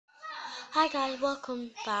Hi guys, welcome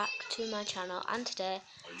back to my channel, and today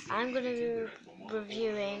I'm going to be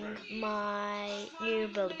reviewing my new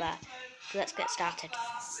Build-A-Bear. So let's get started.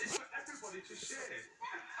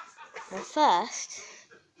 Now first,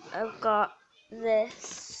 I've got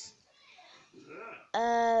this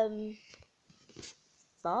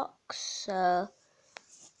box, so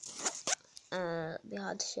it'll be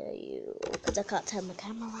hard to show you because I can't turn my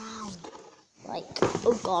camera around. Like,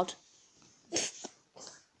 oh god.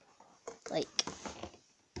 Like,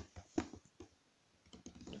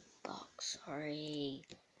 box, sorry.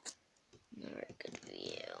 Not very good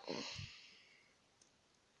view.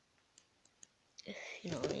 If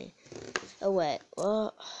you know what I mean. Oh wait,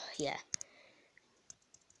 well, yeah.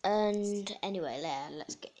 And anyway,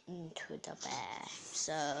 let's get into the bear.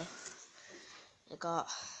 So, I got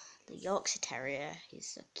the Yorkshire Terrier. He's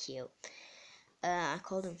so cute. I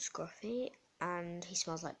called him Scruffy, and he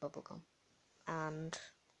smells like bubblegum. And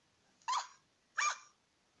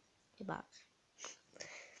he barks.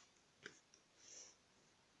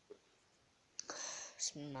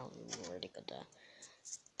 Smells really good there.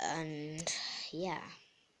 And yeah.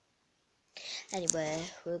 Anyway,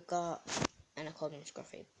 we've got, and I called him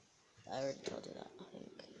Scruffy. I already told you that, I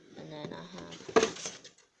think. And then I have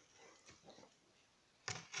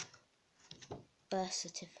birth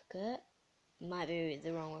certificate. Might be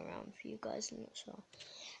the wrong way around for you guys, I'm not sure.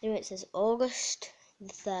 Anyway, it says August the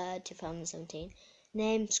 3rd, 2017.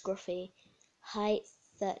 Name Scruffy. Height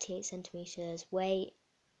 38 centimeters. Weight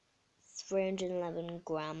 311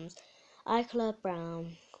 grams. Eye colour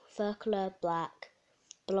brown. Fur colour black.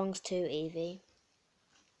 Belongs to Evie.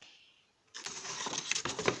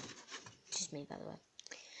 Which is me, by the way.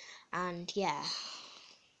 And yeah.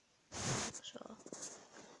 Sure.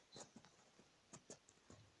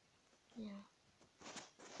 Yeah.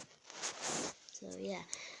 So yeah.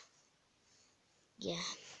 Yeah.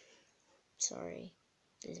 Sorry.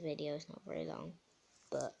 This video is not very long.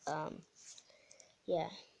 But yeah.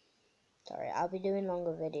 Sorry, I'll be doing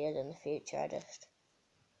longer videos in the future. I just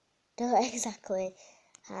don't exactly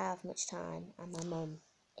have much time, and my mum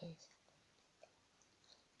is.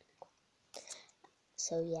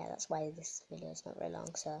 So yeah, that's why this video is not very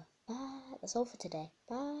long. So bye. That's all for today.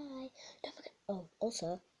 Bye. Don't forget. Oh,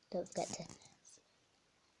 also don't forget to